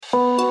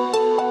Hello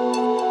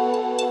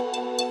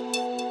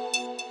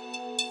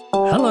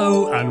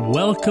and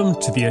welcome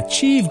to the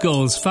Achieve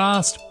Goals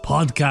Fast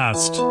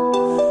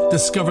podcast.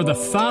 Discover the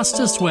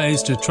fastest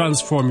ways to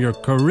transform your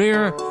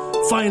career,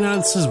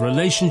 finances,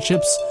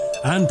 relationships,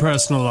 and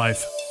personal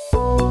life.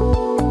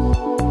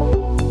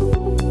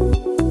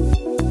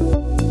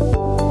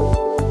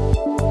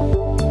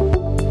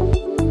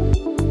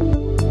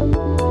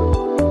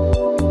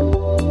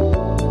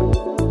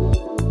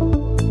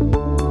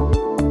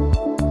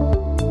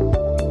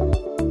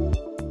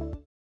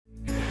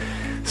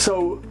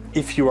 So,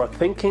 if you are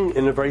thinking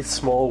in a very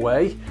small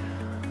way,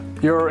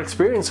 your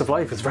experience of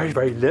life is very,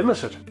 very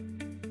limited.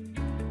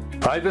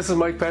 Hi, this is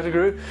Mike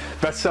Pettigrew,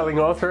 best-selling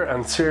author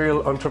and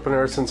serial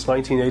entrepreneur since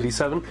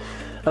 1987,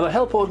 and I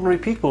help ordinary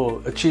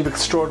people achieve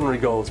extraordinary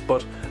goals,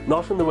 but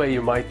not in the way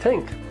you might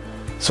think.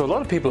 So a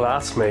lot of people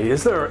ask me,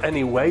 is there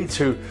any way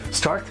to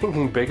start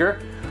thinking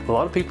bigger? A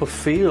lot of people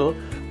feel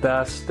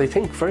that they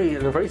think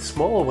in a very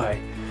small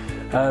way,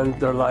 and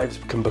their lives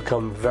can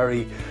become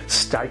very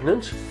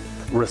stagnant,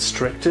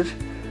 restricted,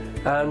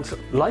 and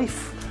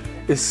life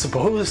is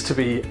supposed to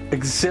be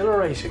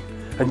exhilarating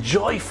and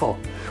joyful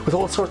with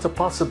all sorts of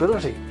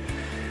possibility.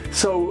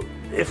 So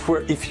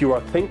if you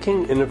are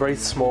thinking in a very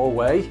small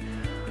way,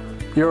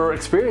 your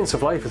experience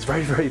of life is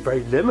very, very, very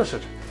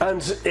limited.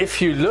 And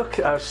if you look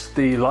at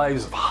the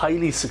lives of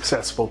highly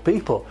successful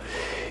people,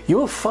 you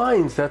will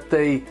find that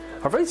they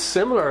are very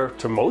similar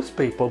to most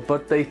people,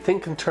 but they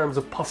think in terms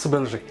of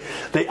possibility.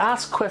 They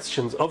ask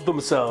questions of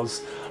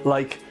themselves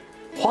like,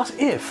 what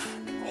if?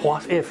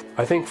 What if?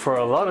 I think for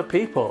a lot of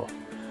people,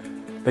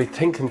 they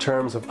think in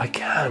terms of, I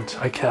can't,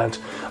 I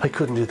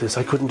couldn't do this,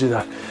 I couldn't do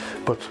that.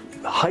 But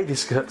highly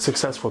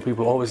successful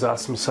people always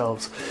ask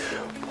themselves,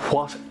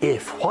 what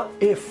if? What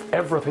if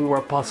everything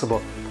were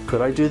possible?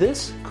 Could I do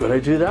this? Could I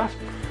do that?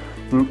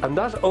 And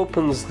that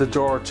opens the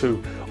door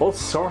to all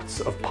sorts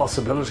of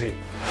possibility.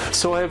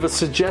 So I have a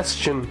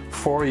suggestion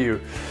for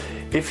you.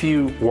 If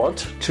you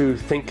want to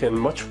think in a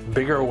much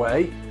bigger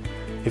way,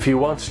 if you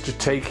want to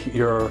take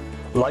your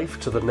life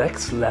to the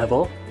next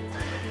level,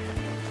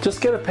 just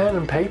get a pen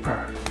and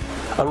paper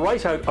and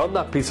write out on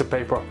that piece of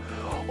paper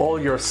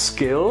all your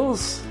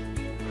skills,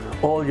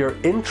 all your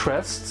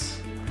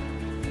interests,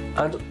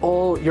 and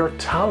all your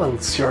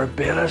talents, your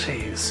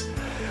abilities.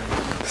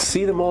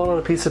 See them all on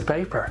a piece of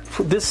paper.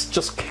 This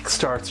just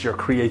kickstarts your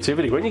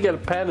creativity. When you get a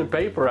pen and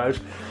paper out,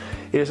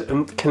 it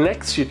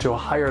connects you to a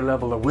higher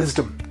level of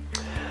wisdom.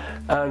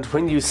 And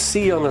when you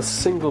see on a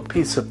single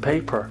piece of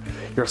paper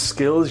your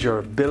skills, your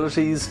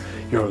abilities,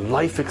 your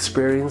life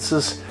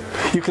experiences,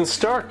 you can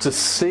start to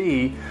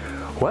see,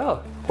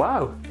 well,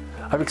 wow,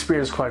 I've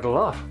experienced quite a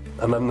lot.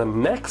 And then the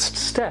next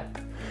step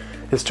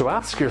is to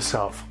ask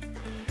yourself,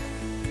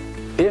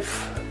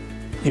 if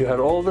you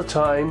had all the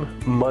time,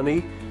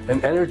 money,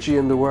 and energy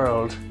in the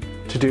world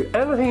to do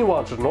anything you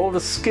wanted and all the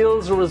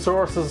skills and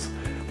resources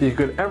that you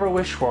could ever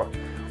wish for,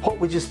 what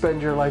would you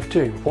spend your life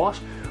doing? What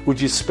would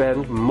you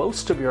spend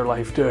most of your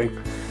life doing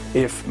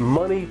if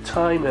money,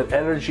 time, and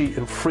energy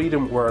and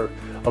freedom were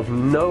of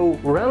no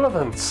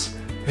relevance?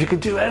 If you could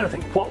do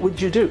anything, what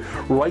would you do?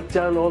 Write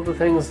down all the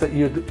things that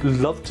you'd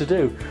love to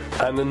do.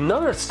 And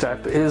another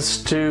step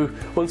is to,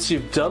 once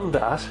you've done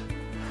that,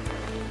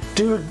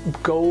 do a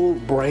goal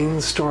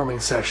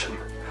brainstorming session.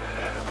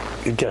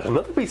 Get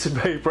another piece of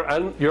paper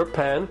and your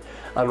pen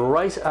and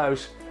write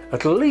out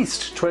at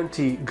least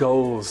 20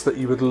 goals that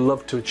you would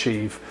love to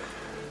achieve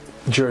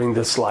during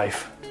this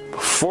life.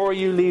 Before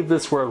you leave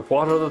this world,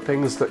 what are the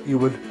things that you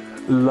would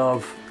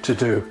love to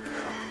do?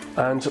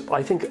 And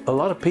I think a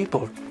lot of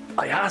people,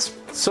 I ask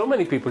so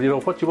many people,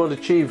 what do you want to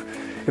achieve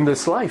in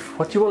this life?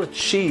 What do you want to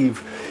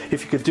achieve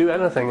if you could do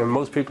anything? And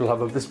most people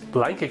have this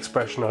blank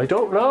expression, I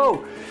don't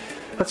know.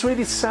 That's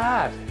really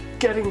sad.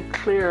 Getting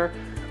clear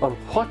on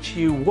what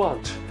you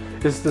want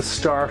is the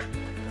start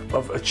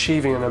of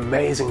achieving an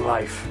amazing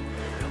life.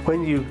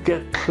 When you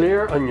get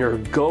clear on your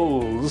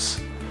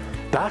goals,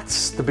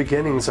 that's the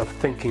beginnings of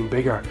thinking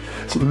bigger.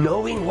 So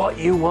knowing what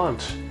you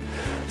want.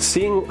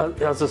 Seeing,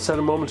 as I said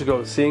a moment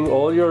ago, seeing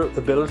all your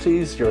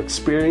abilities, your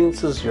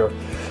experiences, your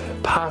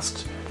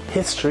past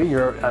history,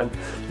 your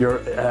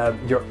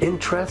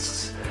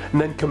interests,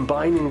 and then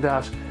combining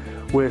that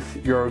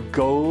with your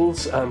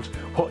goals and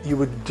what you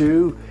would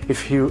do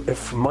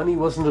if money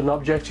wasn't an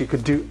object, you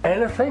could do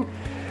anything.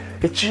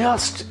 It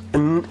just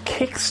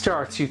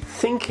kickstarts you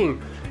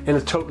thinking in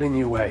a totally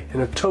new way,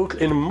 in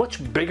a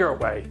much bigger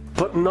way.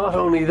 But not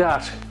only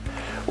that,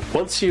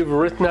 once you've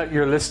written out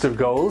your list of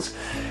goals,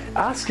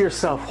 ask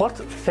yourself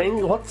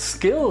what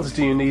skills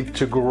do you need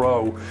to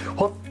grow?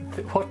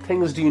 What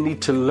things do you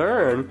need to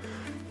learn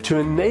to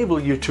enable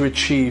you to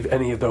achieve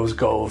any of those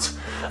goals?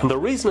 And the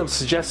reason I'm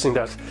suggesting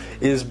that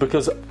is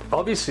because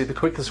obviously the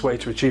quickest way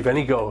to achieve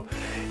any goal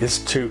is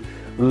to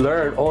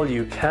learn all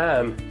you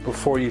can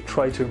before you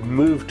try to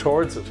move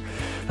towards it.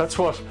 That's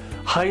what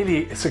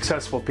highly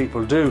successful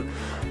people do.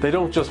 They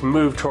don't just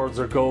move towards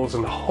their goals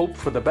and hope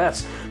for the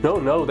best.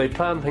 No, they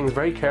plan things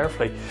very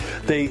carefully.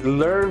 They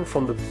learn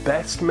from the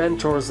best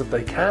mentors that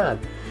they can.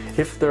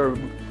 If they're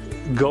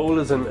goal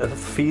is in a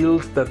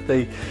field that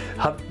they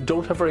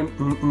don't have very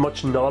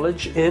much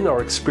knowledge in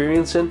or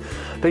experience in,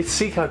 they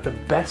seek out the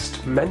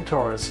best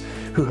mentors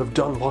who have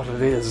done what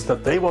it is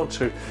that they want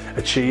to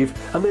achieve,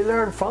 and they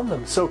learn from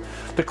them. So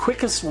the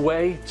quickest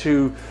way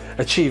to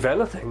achieve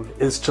anything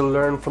is to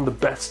learn from the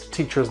best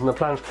teachers on the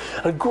planet.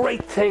 And a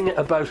great thing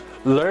about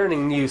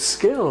learning new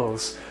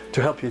skills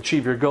to help you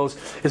achieve your goals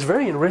is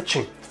very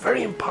enriching,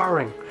 very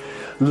empowering.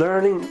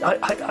 Learning,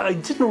 I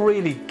didn't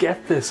really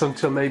get this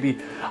until maybe,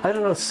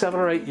 7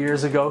 or 8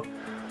 years ago.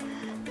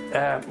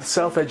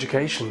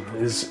 Self-education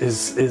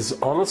is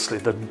honestly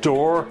the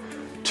door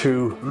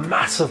to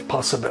massive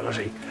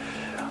possibility.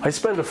 I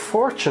spend a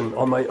fortune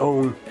on my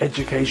own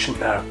education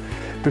now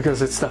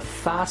because it's the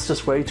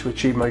fastest way to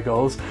achieve my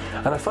goals,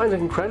 and I find it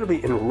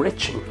incredibly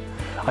enriching.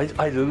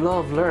 I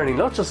love learning,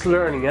 not just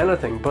learning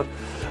anything, but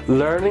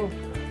learning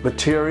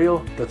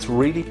material that's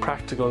really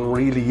practical and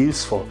really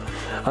useful.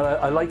 And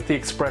I like the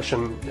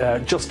expression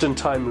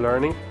just-in-time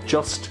learning,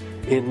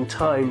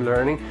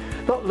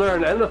 not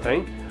learn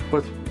anything,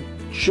 but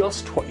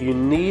just what you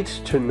need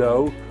to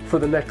know for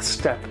the next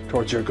step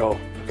towards your goal,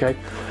 okay?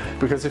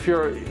 Because if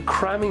you're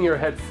cramming your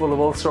head full of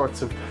all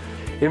sorts of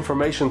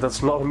information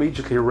that's not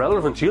immediately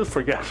relevant, you'll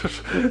forget it.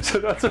 So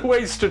that's a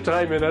waste of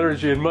time and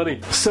energy and money.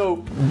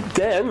 So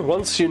then,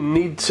 once you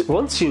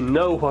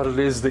know what it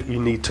is that you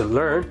need to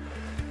learn,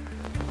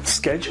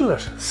 schedule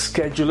it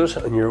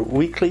on your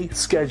weekly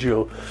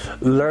schedule.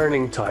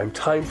 Learning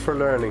time for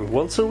learning,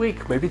 once a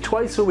week, maybe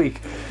twice a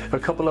week, a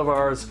couple of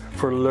hours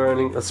for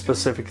learning a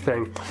specific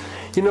thing.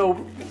 You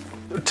know,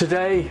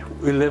 today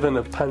we live in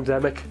a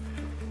pandemic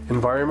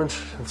environment,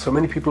 and so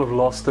many people have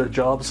lost their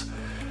jobs,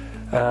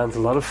 and a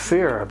lot of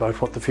fear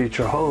about what the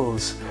future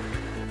holds.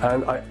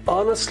 And I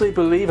honestly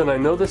believe, and I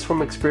know this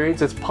from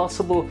experience, it's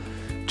possible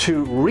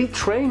to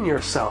retrain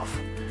yourself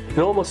in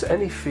almost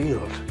any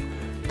field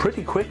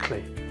pretty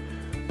quickly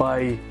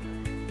by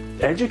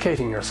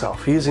educating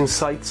yourself using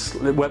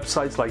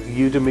websites like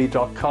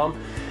udemy.com.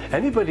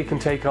 Anybody can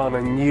take on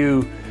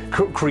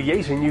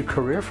create a new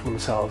career for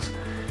themselves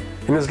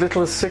in as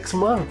little as 6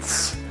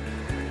 months.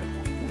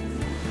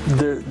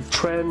 The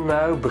trend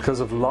now, because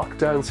of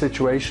lockdown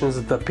situations,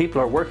 is that people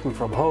are working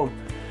from home.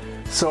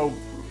 So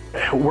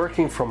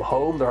working from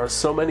home, there are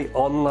so many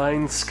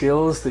online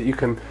skills that you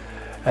can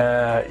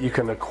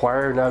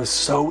acquire now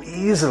so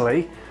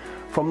easily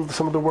from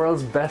some of the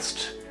world's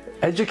best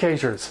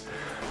educators.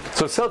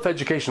 So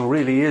self-education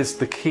really is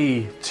the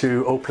key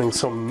to opening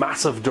some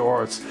massive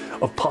doors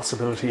of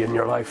possibility in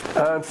your life.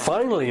 And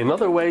finally,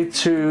 another way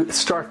to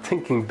start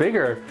thinking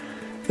bigger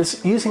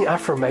is using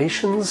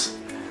affirmations,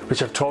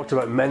 which I've talked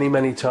about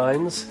many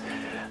times,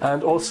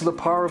 and also the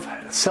power of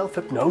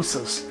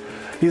self-hypnosis.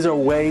 These are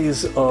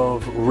ways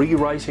of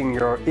rewriting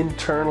your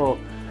internal,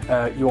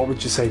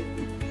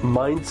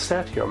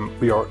 mindset,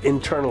 your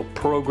internal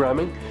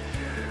programming,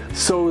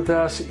 so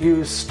that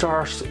you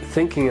start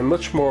thinking in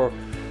much more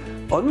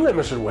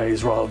unlimited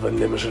ways rather than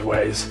limited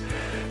ways.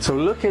 So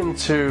look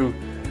into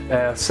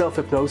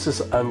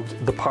self-hypnosis and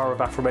the power of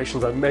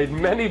affirmations. I've made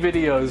many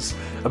videos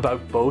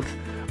about both,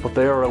 but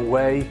they are a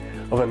way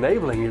of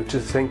enabling you to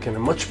think in a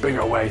much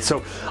bigger way.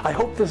 So I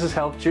hope this has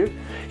helped you.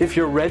 If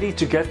you're ready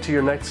to get to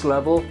your next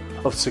level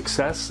of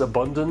success,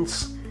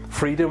 abundance,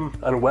 freedom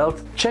and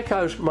wealth, check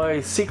out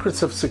my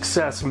Secrets of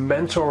Success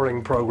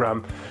mentoring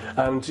program,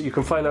 and you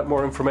can find out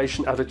more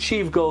information at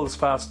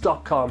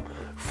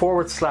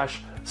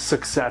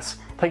achievegoalsfast.com/success.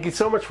 Thank you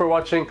so much for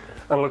watching,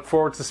 and I look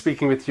forward to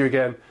speaking with you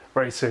again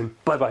very soon.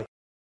 Bye-bye.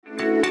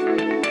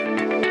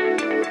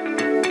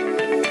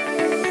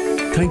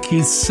 Thank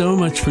you so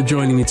much for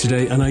joining me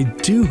today, and I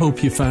do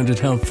hope you found it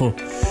helpful.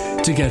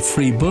 To get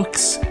free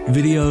books,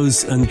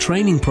 videos and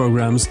training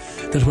programs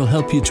that will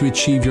help you to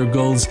achieve your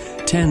goals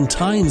 10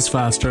 times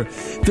faster,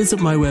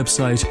 visit my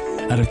website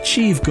at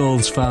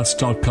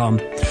achievegoalsfast.com.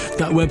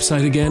 That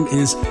website again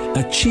is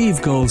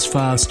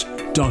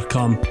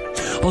achievegoalsfast.com.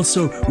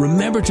 Also,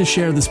 remember to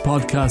share this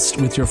podcast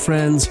with your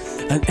friends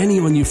and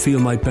anyone you feel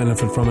might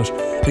benefit from it.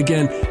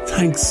 Again,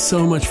 thanks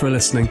so much for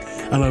listening,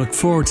 and I look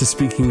forward to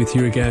speaking with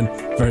you again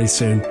very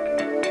soon.